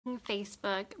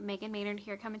Facebook. Meagan Maynard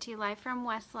here, coming to you live from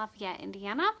West Lafayette,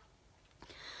 Indiana.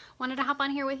 Wanted to hop on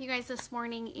here with you guys this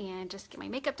morning and just get my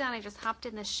makeup done. I just hopped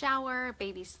in the shower,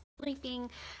 baby's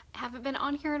sleeping. I haven't been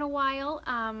on here in a while,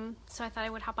 so I thought I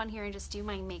would hop on here and just do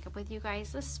my makeup with you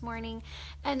guys this morning,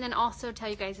 and then also tell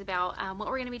you guys about what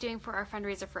we're going to be doing for our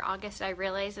fundraiser for August. I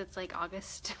realize it's like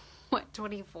August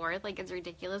 24th, like it's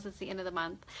ridiculous, it's the end of the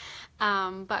month,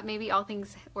 but maybe all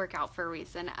things work out for a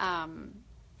reason.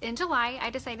 In July,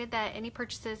 I decided that any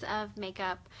purchases of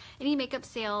makeup, any makeup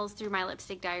sales through My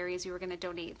Lipstick Diaries, we were going to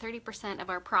donate 30%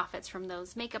 of our profits from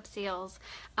those makeup sales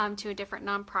to a different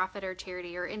nonprofit or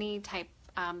charity or any type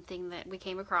thing that we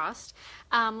came across.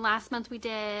 Last month we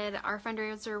did, our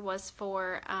fundraiser was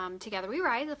for Together We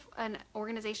Rise, an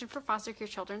organization for foster care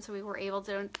children, so we were able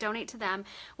to donate to them.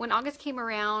 When August came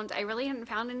around, I really hadn't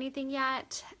found anything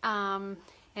yet.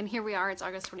 And here we are, it's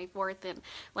August 24th, and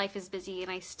life is busy,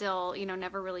 and I still,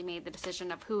 never really made the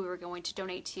decision of who we were going to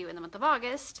donate to in the month of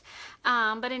August.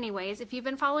 But anyways, if you've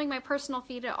been following my personal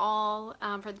feed at all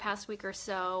for the past week or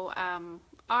so,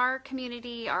 our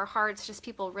community, our hearts, just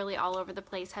people really all over the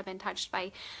place have been touched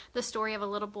by the story of a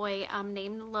little boy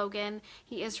named Logan.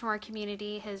 He is from our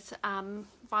community. His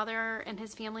father and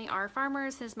his family are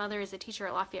farmers. His mother is a teacher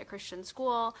at Lafayette Christian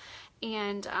School,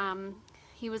 and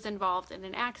he was involved in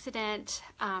an accident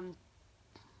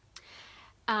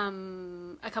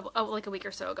like a week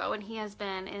or so ago, and he has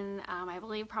been in, I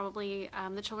believe, probably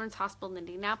the Children's Hospital in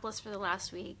Indianapolis for the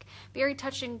last week. Very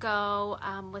touch and go,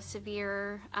 with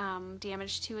severe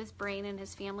damage to his brain, and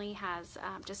his family has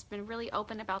just been really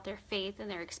open about their faith and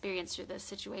their experience through this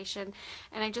situation.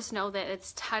 And I just know that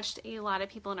it's touched a lot of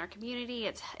people in our community.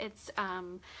 It's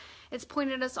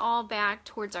pointed us all back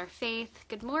towards our faith.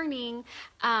 Good morning.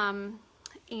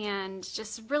 And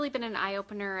just really been an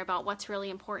eye-opener about what's really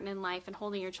important in life, and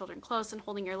holding your children close and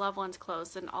holding your loved ones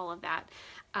close and all of that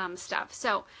stuff.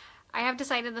 So I have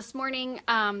decided this morning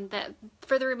that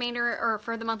for the remainder, or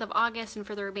for the month of August and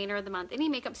for the remainder of the month, any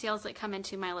makeup sales that come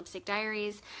into My Lipstick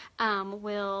Diaries,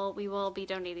 we will be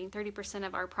donating 30%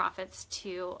 of our profits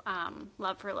to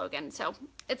Love for Logan. So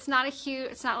it's not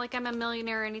like I'm a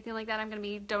millionaire or anything like that. I'm going to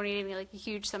be donating like a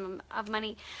huge sum of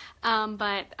money,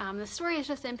 but the story has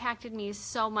just impacted me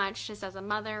so much, just as a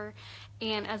mother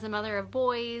and as a mother of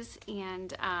boys,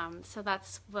 and so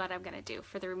that's what I'm going to do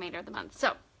for the remainder of the month.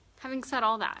 So having said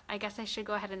all that, I guess I should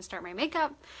go ahead and start my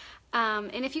makeup.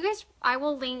 And if you guys, I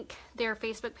will link their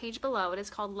Facebook page below. It is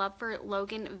called Love for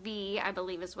Logan V, I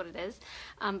believe is what it is.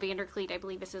 Vanderkleed, I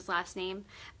believe is his last name.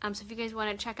 So if you guys want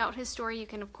to check out his story, you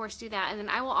can of course do that. And then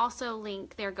I will also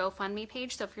link their GoFundMe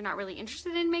page. So if you're not really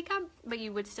interested in makeup, but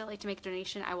you would still like to make a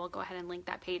donation, I will go ahead and link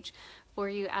that page for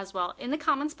you as well in the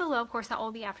comments below. Of course, that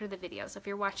will be after the video. So if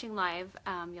you're watching live,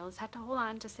 you'll just have to hold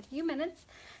on just a few minutes.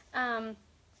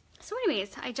 So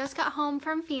anyways, I just got home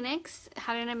from Phoenix,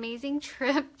 had an amazing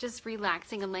trip, just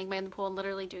relaxing and laying by the pool and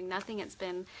literally doing nothing.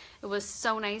 It was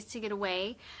so nice to get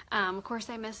away. Of course,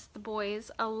 I miss the boys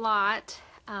a lot,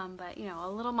 but a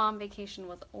little mom vacation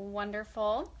was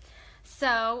wonderful.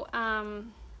 So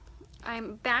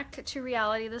I'm back to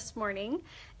reality this morning,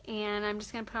 and I'm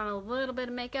just going to put on a little bit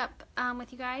of makeup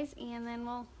with you guys, and then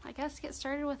we'll, I guess, get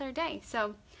started with our day.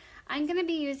 So I'm going to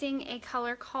be using a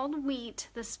color called Wheat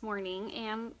this morning,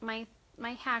 and my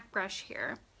hack brush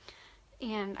here.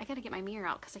 And I got to get my mirror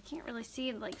out because I can't really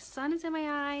see. Like, sun is in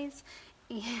my eyes,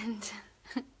 and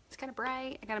it's kind of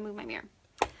bright. I got to move my mirror.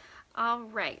 All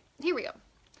right, here we go.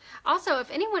 Also,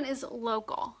 if anyone is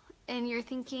local and you're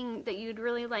thinking that you'd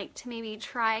really like to maybe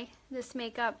try this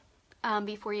makeup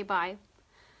before you buy,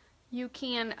 you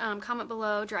can comment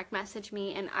below, direct message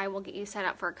me, and I will get you set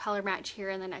up for a color match here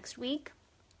in the next week.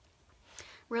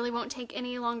 Really won't take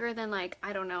any longer than, like,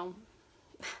 I don't know,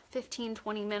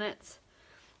 15-20 minutes.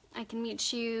 I can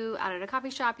meet you out at a coffee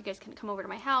shop. You guys can come over to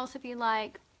my house if you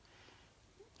like.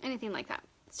 Anything like that.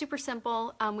 Super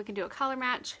simple. We can do a color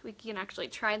match. We can actually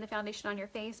try the foundation on your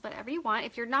face, whatever you want.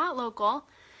 If you're not local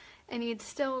and you'd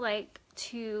still like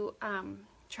to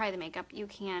try the makeup, you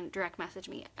can direct message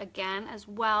me again as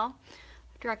well.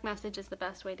 Direct message is the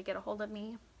best way to get a hold of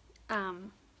me.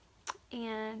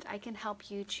 And I can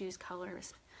help you choose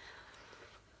colors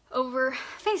over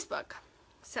Facebook.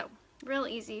 So real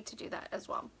easy to do that as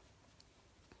well.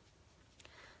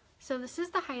 So this is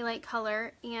the highlight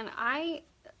color, and I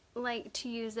like to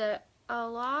use it a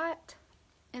lot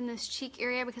in this cheek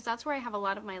area because that's where I have a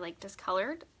lot of my like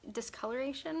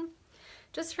discoloration,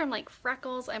 just from like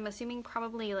freckles. I'm assuming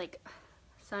probably like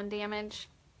sun damage.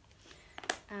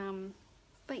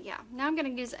 But yeah, now I'm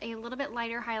going to use a little bit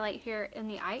lighter highlight here in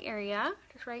the eye area,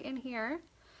 just right in here.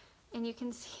 And you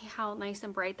can see how nice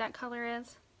and bright that color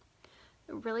is.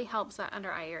 It really helps that under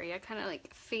eye area kind of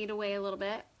like fade away a little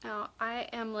bit. Now I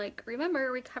am like, remember,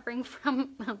 recovering from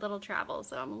a little travel,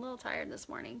 so I'm a little tired this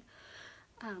morning.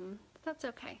 That's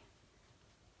okay.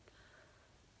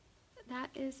 That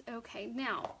is okay.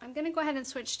 Now I'm going to go ahead and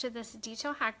switch to this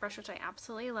detail hack brush, which I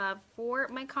absolutely love, for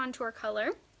my contour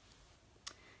color.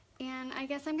 And I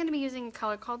guess I'm going to be using a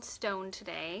color called Stone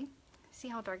today. See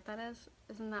how dark that is?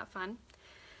 Isn't that fun?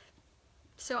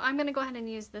 So I'm going to go ahead and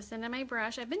use this end of my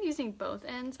brush. I've been using both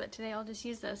ends, but today I'll just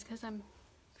use this because I'm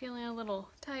feeling a little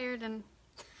tired and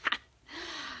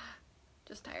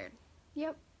just tired.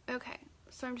 Yep. Okay.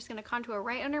 So I'm just going to contour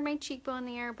right under my cheekbone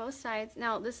there, both sides.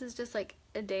 Now this is just like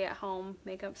a day at home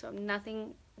makeup, so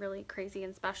nothing really crazy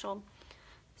and special.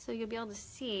 So you'll be able to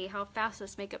see how fast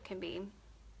this makeup can be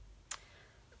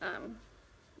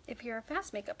if you're a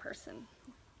fast makeup person.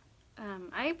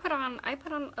 I put on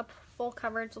a full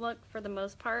coverage look for the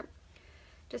most part,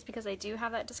 just because I do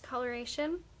have that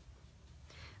discoloration.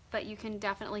 But you can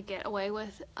definitely get away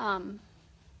with a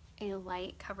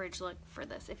light coverage look for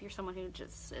this if you're someone who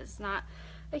just is not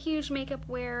a huge makeup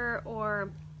wearer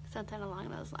or something along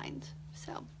those lines.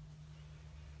 So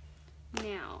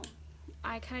now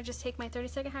I kind of just take my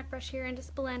 30-second hack brush here and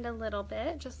just blend a little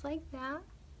bit, just like that.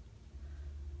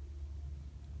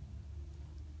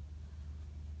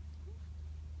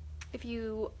 If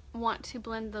you want to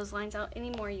blend those lines out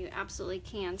anymore, you absolutely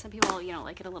can. Some people, you know,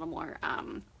 like it a little more,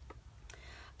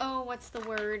 oh, what's the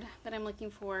word that I'm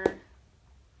looking for?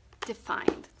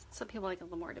 Defined. Some people like a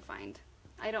little more defined.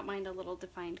 I don't mind a little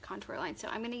defined contour line. So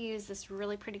I'm going to use this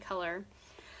really pretty color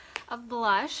of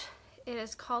blush. It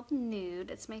is called Nude.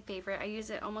 It's my favorite. I use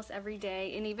it almost every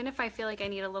day. And even if I feel like I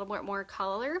need a little bit more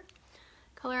color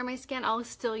on my skin, I'll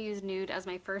still use Nude as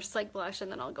my first like blush,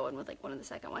 and then I'll go in with like one of the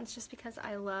second ones, just because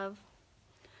I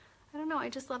don't know, I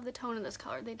just love the tone of this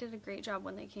color. They did a great job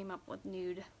when they came up with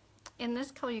Nude. In this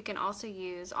color you can also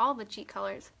use all the cheek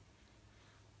colors.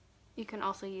 You can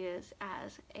also use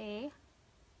as a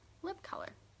lip color.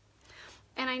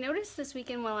 And I noticed this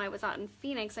weekend while I was out in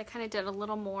Phoenix, I kind of did a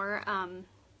little more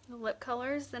lip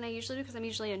colors than I usually do, because I'm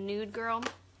usually a nude girl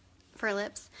for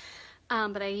lips.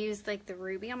 But I used like the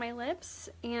ruby on my lips,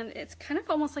 and it's kind of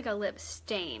almost like a lip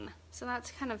stain. So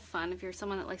that's kind of fun if you're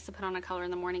someone that likes to put on a color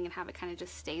in the morning and have it kind of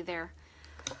just stay there.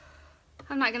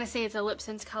 I'm not going to say it's a lip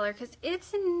sense color because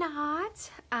it's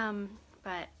not,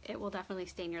 but it will definitely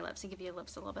stain your lips and give your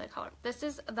lips a little bit of color. This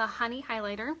is the Honey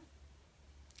Highlighter.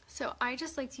 So I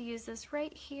just like to use this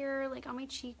right here, like on my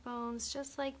cheekbones,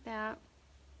 just like that.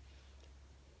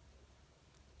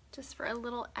 Just for a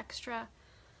little extra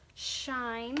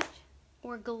shine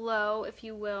or glow, if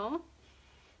you will.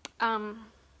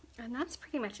 And that's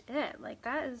pretty much it. Like,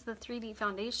 that is the 3D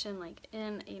foundation, like,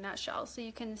 in a nutshell. So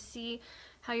you can see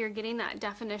how you're getting that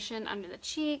definition under the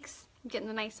cheeks, getting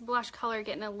the nice blush color,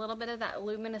 getting a little bit of that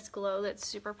luminous glow that's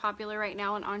super popular right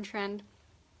now and on trend.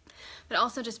 But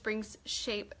also just brings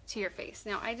shape to your face.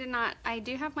 Now, I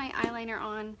do have my eyeliner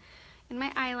on and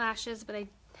my eyelashes, but I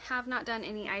have not done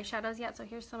any eyeshadows yet. So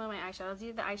here's some of my eyeshadows.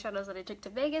 These are the eyeshadows that I took to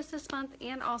Vegas this month,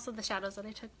 and also the shadows that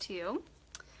I took to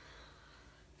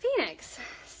Phoenix.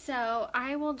 So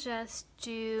I will just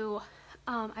do,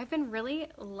 I've been really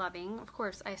loving, of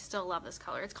course, I still love this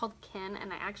color. It's called Kin,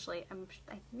 and I'm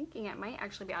thinking it might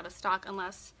actually be out of stock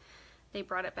unless they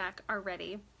brought it back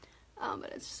already.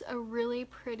 But it's just a really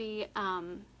pretty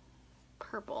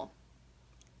purple,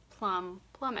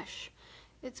 plummish.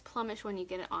 It's plummish when you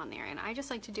get it on there, and I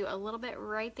just like to do a little bit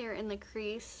right there in the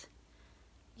crease.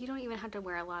 You don't even have to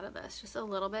wear a lot of this, just a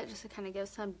little bit, just to kind of give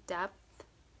some depth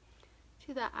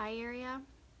to the eye area.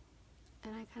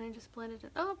 And I kind of just blended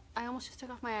it. Oh, I almost just took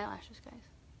off my eyelashes,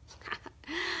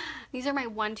 guys. These are my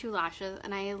 1-2 lashes,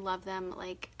 and I love them.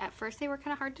 Like, at first they were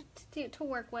kind of hard to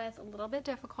work with, a little bit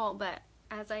difficult, but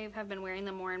as I have been wearing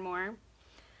them more and more,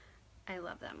 I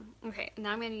love them. Okay,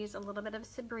 now I'm going to use a little bit of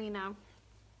Sabrina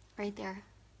right there,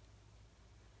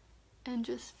 and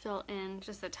just fill in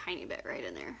just a tiny bit right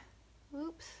in there.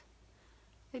 Oops.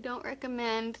 I don't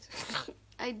recommend,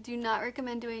 I do not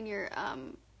recommend doing your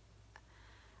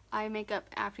eye makeup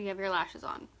after you have your lashes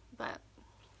on, but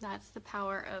that's the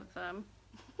power of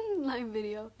live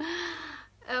video.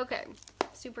 Okay,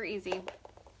 super easy.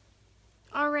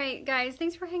 Alright guys,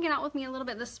 thanks for hanging out with me a little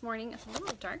bit this morning. It's a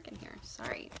little dark in here,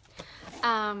 sorry.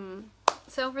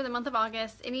 So for the month of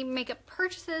August, any makeup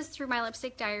purchases through my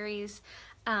Lipstick Diaries,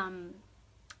 30%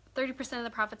 of the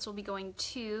profits will be going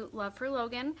to Love for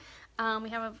Logan. We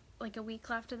have like a week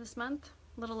left of this month,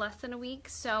 little less than a week.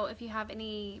 So if you have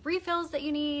any refills that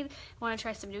you need, want to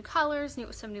try some new colors,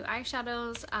 some new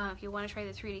eyeshadows, if you want to try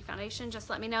the 3D foundation, just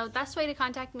let me know. The best way to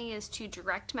contact me is to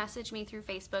direct message me through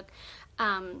Facebook,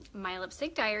 My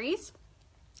Lipstick Diaries,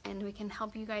 and we can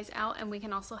help you guys out, and we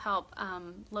can also help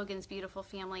Logan's beautiful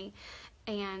family.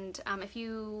 And if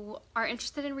you are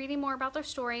interested in reading more about their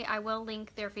story, I will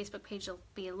link their Facebook page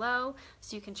below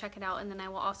so you can check it out, and then I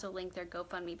will also link their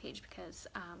GoFundMe page because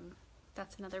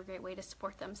that's another great way to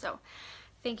support them. So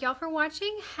thank you all for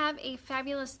watching. Have a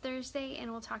fabulous Thursday,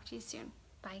 and we'll talk to you soon.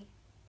 Bye.